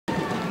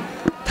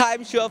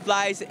Time sure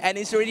flies, and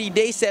it's already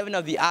day 7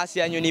 of the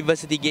ASEAN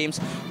University Games.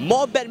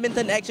 More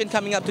badminton action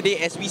coming up today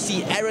as we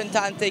see Aaron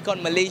Tan take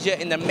on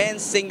Malaysia in the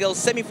men's singles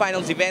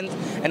semi-finals event.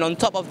 And on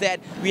top of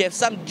that, we have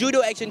some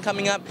judo action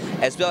coming up,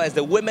 as well as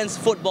the women's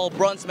football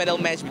bronze medal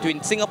match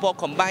between Singapore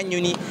Combined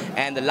Uni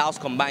and the Laos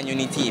Combined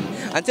Uni team.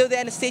 Until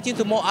then, stay tuned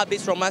to more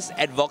updates from us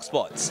at VOX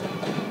Sports.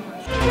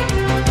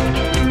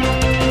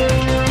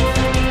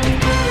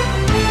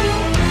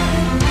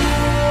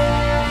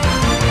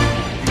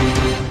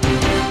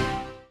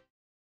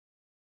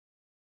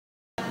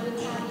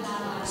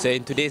 So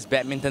in today's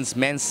badminton's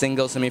men's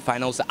singles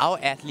semi-finals, our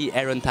athlete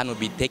Aaron Tan will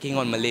be taking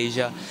on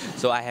Malaysia.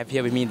 So I have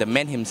here with me the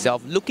man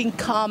himself, looking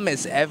calm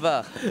as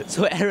ever.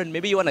 So Aaron,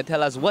 maybe you want to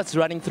tell us what's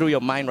running through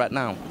your mind right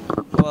now?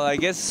 Well, I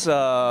guess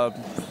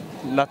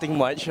nothing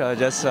much,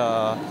 just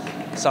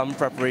some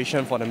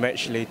preparation for the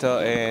match later,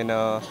 and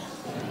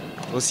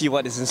we'll see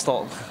what is in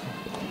store.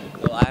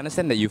 Well, I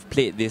understand that you've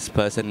played this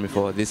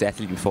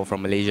athlete before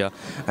from Malaysia.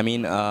 I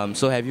mean,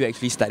 so have you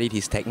actually studied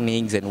his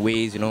techniques and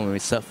ways, you know,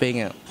 with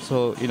surfing?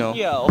 So, you know.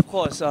 Yeah, of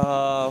course.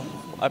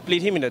 I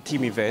played him in a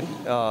team event,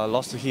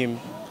 lost to him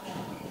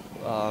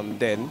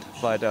then,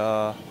 but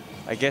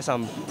I guess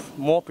I'm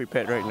more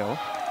prepared right now.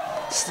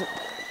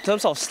 In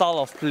terms of style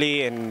of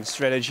play and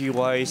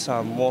strategy-wise,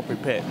 I'm more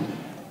prepared,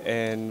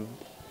 and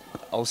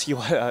I'll see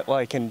what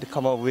I can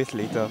come up with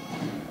later.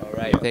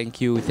 Alright, thank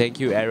you,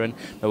 Aaron.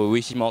 We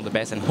wish him all the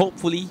best, and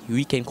hopefully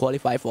we can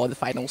qualify for the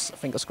finals.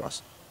 Fingers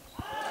crossed.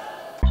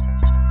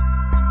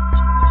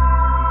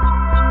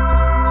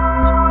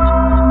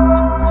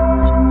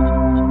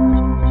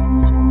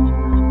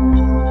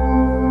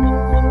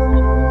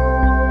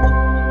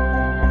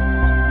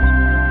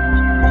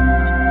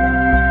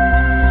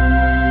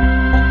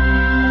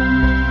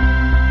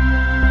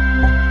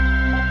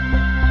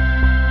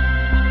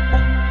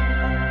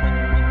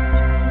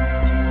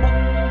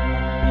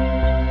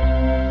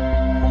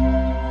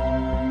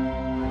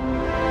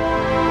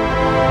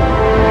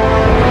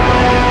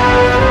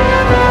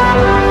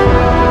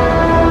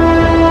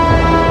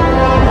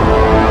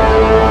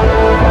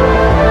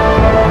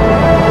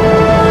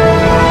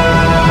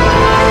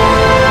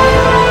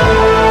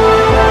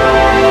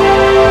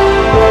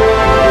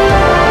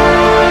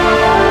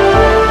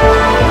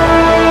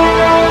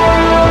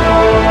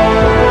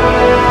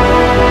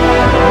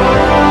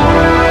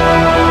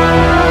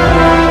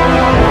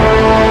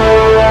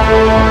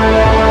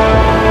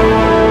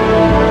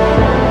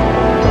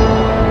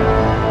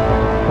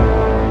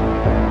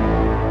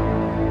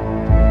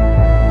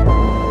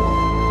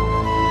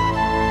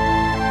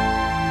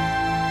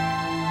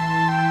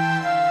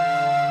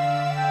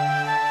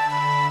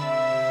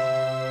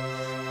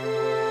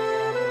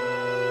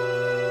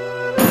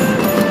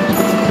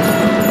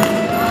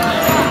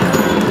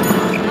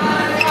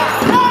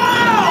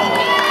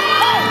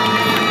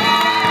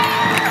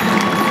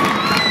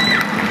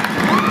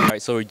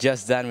 So we're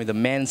just done with the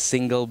men's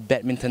single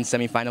badminton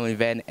semi-final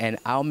event, and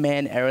our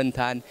man Aaron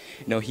Tan,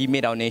 you know, he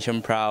made our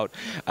nation proud,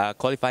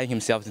 qualifying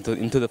himself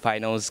into the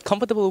finals.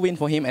 Comfortable win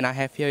for him, and I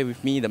have here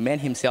with me the man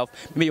himself.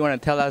 Maybe you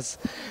want to tell us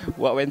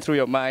what went through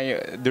your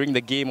mind during the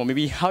game, or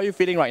maybe how are you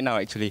feeling right now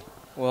actually?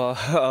 Well,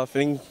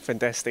 feeling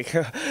fantastic.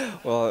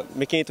 Well,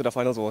 making it to the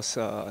finals was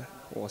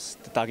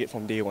the target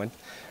from day one.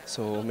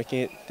 So making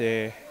it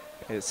there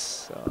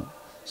is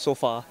so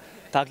far,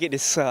 target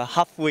is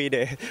halfway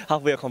there,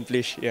 halfway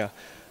accomplished. Yeah.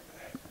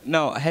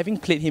 Now, having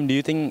played him, do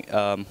you think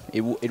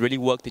it really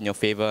worked in your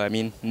favor? I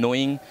mean,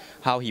 knowing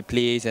how he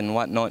plays and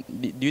whatnot,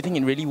 do you think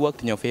it really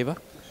worked in your favor?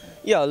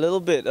 Yeah, a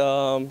little bit,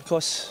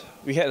 because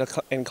we had an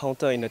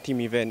encounter in a team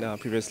event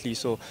previously,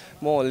 so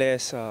more or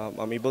less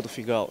I'm able to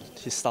figure out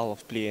his style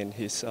of play and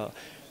his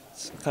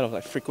kind of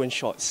like frequent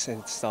shots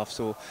and stuff.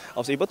 So I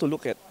was able to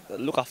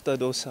look after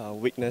those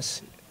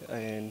weaknesses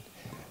and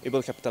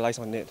able to capitalize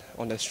on it,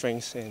 on the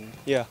strengths, and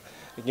yeah,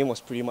 the game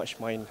was pretty much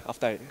mine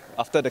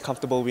after the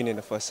comfortable win in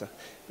the first.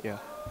 Yeah.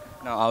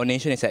 Now our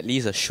nation is at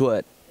least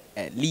assured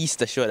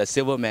a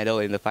silver medal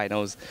in the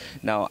finals.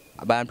 Now,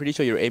 but I'm pretty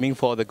sure you're aiming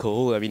for the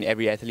goal. I mean,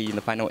 every athlete in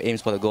the final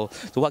aims for the goal.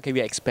 So what can we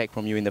expect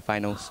from you in the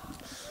finals?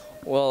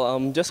 Well,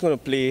 I'm just going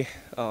to play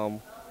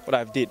what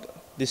I've did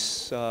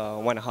this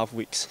 1.5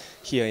 weeks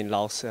here in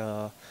Laos.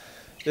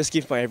 Just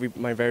give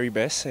my very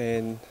best,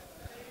 and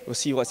we'll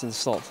see what's in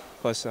store.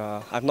 Because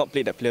I've not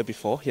played that player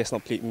before, he has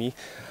not played me.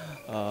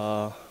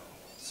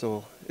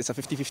 So it's a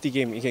 50-50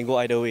 game, it can go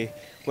either way.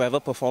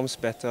 Whoever performs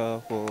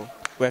better will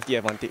have the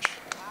advantage.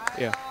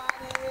 Yeah.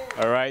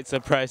 Alright,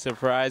 surprise,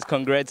 surprise.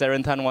 Congrats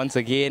Aaron Tan once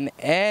again,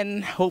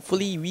 and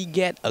hopefully we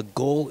get a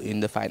goal in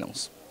the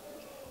finals.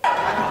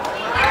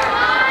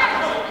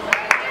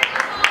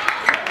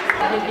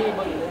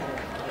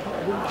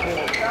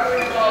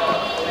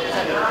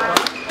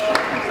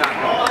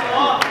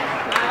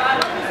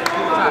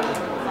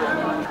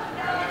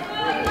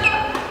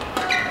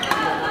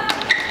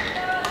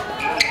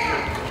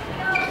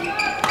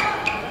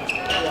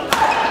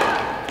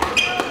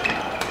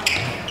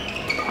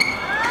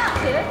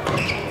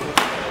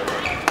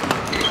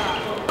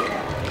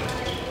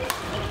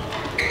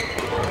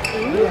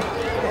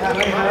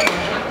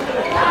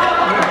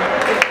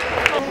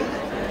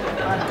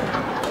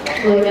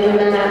 โดยกรุ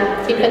ณา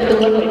ปิดประตู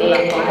ตัวเอ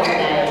งของ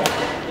ใด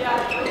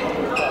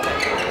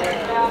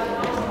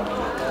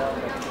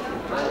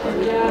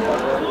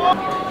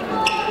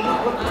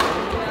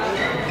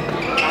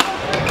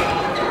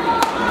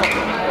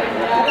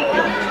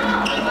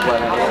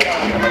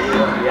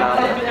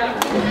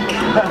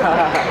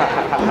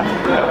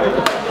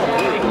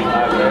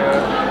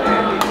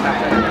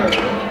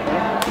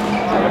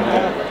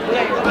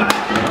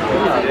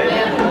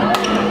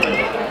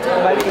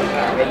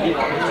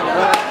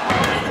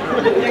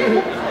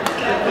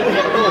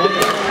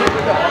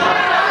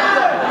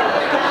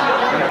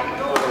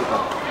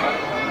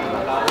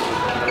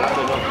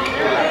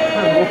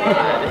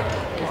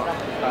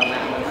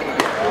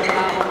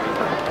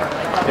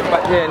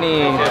Cepat je ni.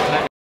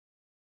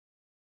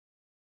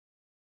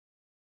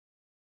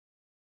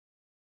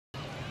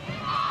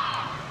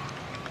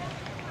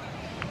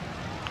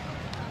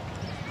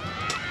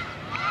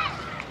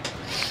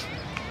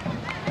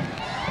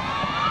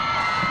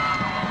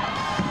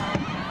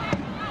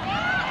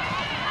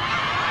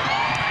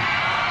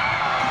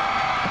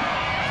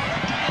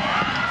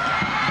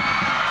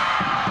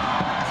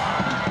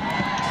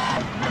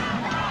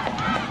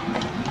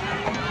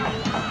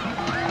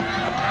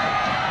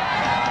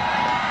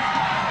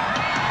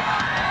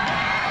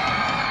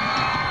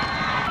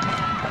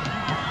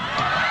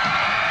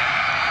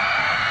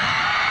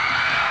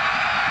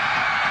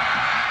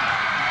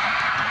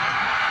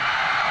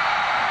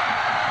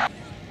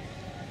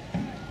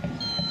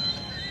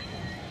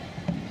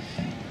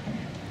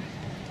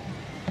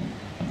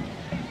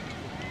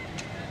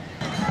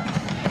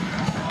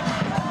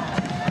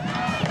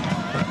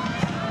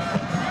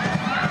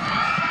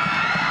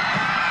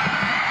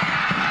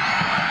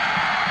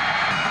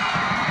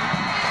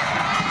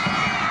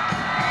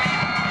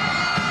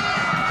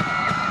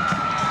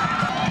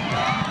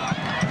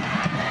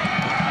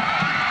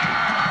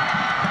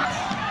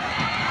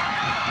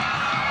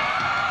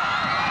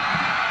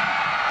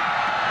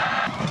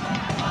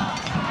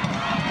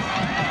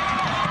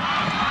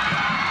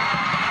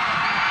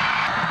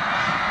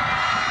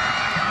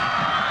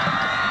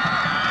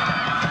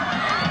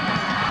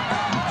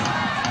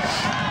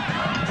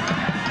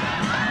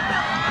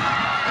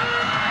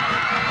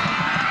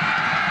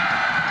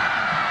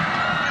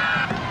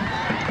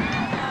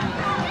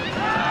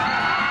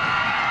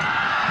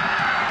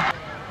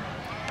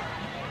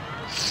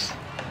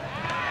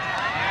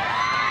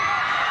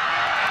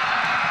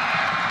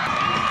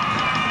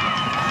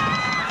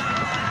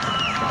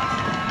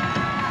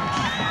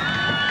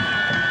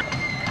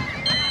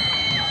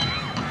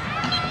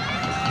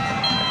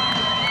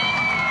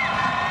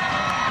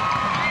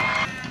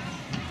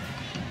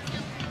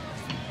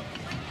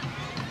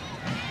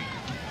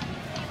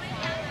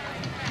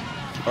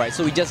 Alright,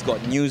 so we just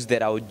got news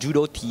that our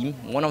judo team,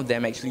 one of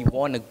them actually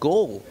won a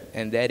gold,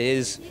 and that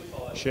is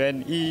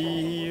Xuan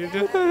Yi.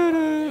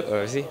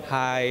 Say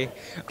hi.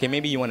 Okay,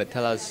 maybe you want to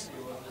tell us,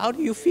 how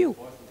do you feel?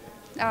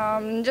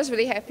 Just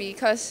really happy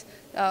because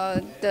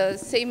the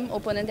same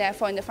opponent that I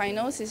fought in the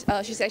finals is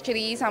she's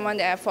actually someone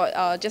that I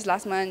fought just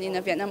last month in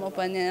the Vietnam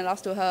Open, and I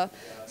lost to her.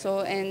 So,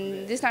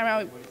 and this time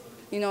around,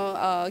 you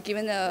know,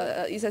 given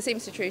it's the same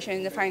situation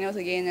in the finals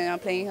again, and I'm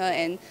playing her,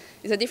 and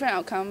it's a different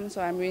outcome. So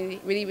I'm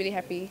really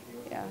happy.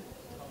 Yeah.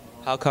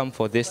 How come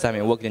for this time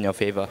it worked in your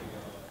favor?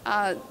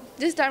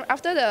 This time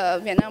after the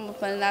Vietnam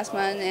Open last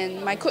month,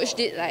 and my coach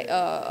did like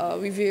a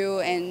review,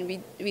 and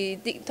we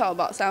did talk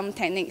about some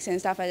techniques and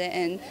stuff like that,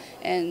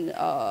 and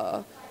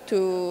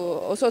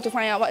to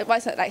find out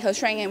what's like her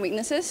strength and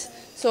weaknesses.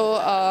 So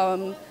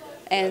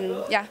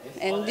and yeah,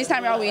 and this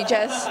time around we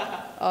just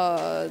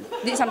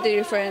did something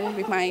different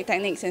with my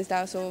techniques and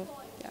stuff. So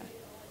yeah.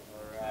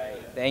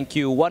 Alright, thank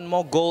you. One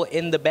more goal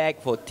in the bag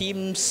for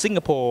Team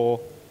Singapore.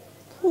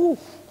 Woo.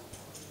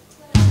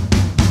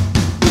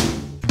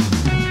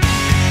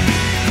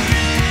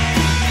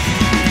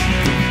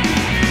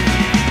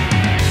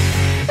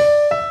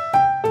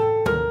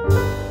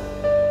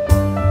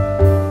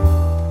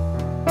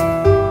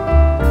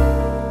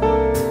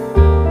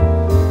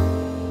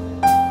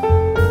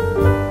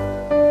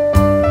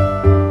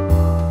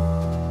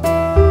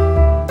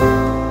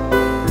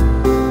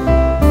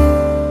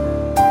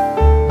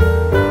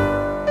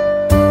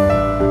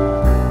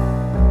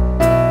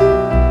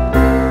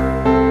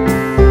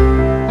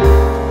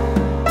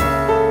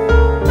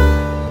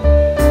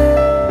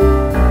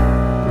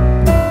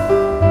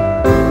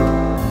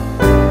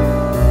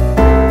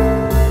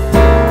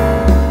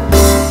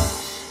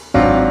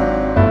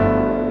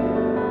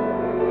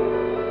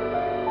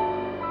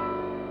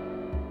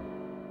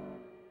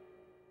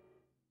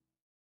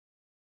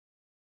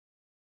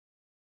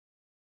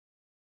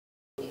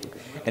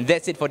 And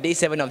that's it for day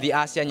 7 of the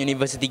ASEAN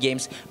University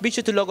Games. Be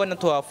sure to log on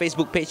to our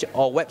Facebook page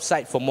or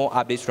website for more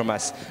updates from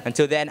us.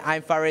 Until then,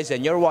 I'm Faris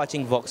and you're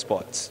watching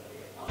VOXSPORTS.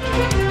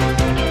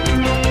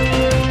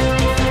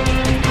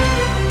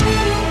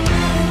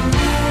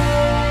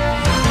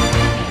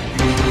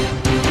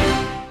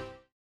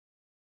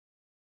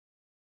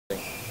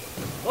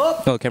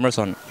 Oh, camera's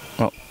on.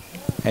 Oh.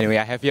 Anyway,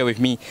 I have here with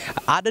me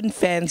ardent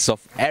fans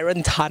of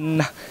Aaron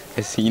Tan.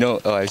 As you know,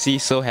 I see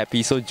so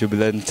happy, so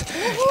jubilant.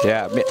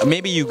 Yeah,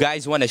 maybe you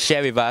guys want to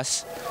share with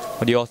us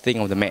what do you all think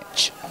of the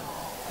match?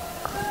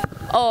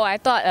 Oh, I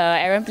thought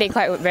Aaron played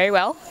very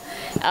well.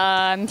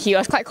 He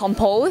was quite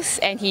composed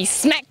and he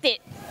smacked it.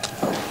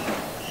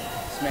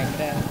 Smack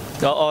that.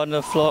 On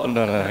the floor?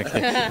 No.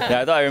 Okay.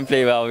 Yeah, I thought Aaron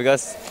played well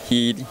because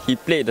he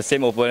played the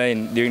same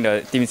opponent during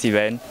the team's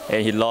event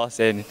and he lost,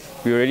 and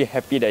we were really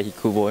happy that he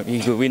could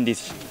win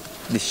this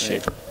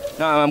shit.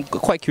 Now I'm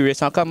quite curious.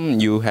 How come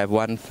you have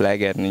one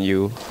flag and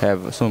you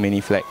have so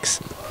many flags?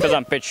 Because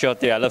I'm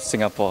patriotic. I love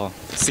Singapore.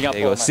 There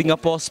you go.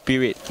 Singapore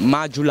spirit.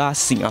 Majulah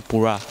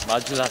Singapura.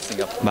 Majulah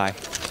Singapore. Bye.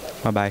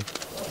 Bye bye.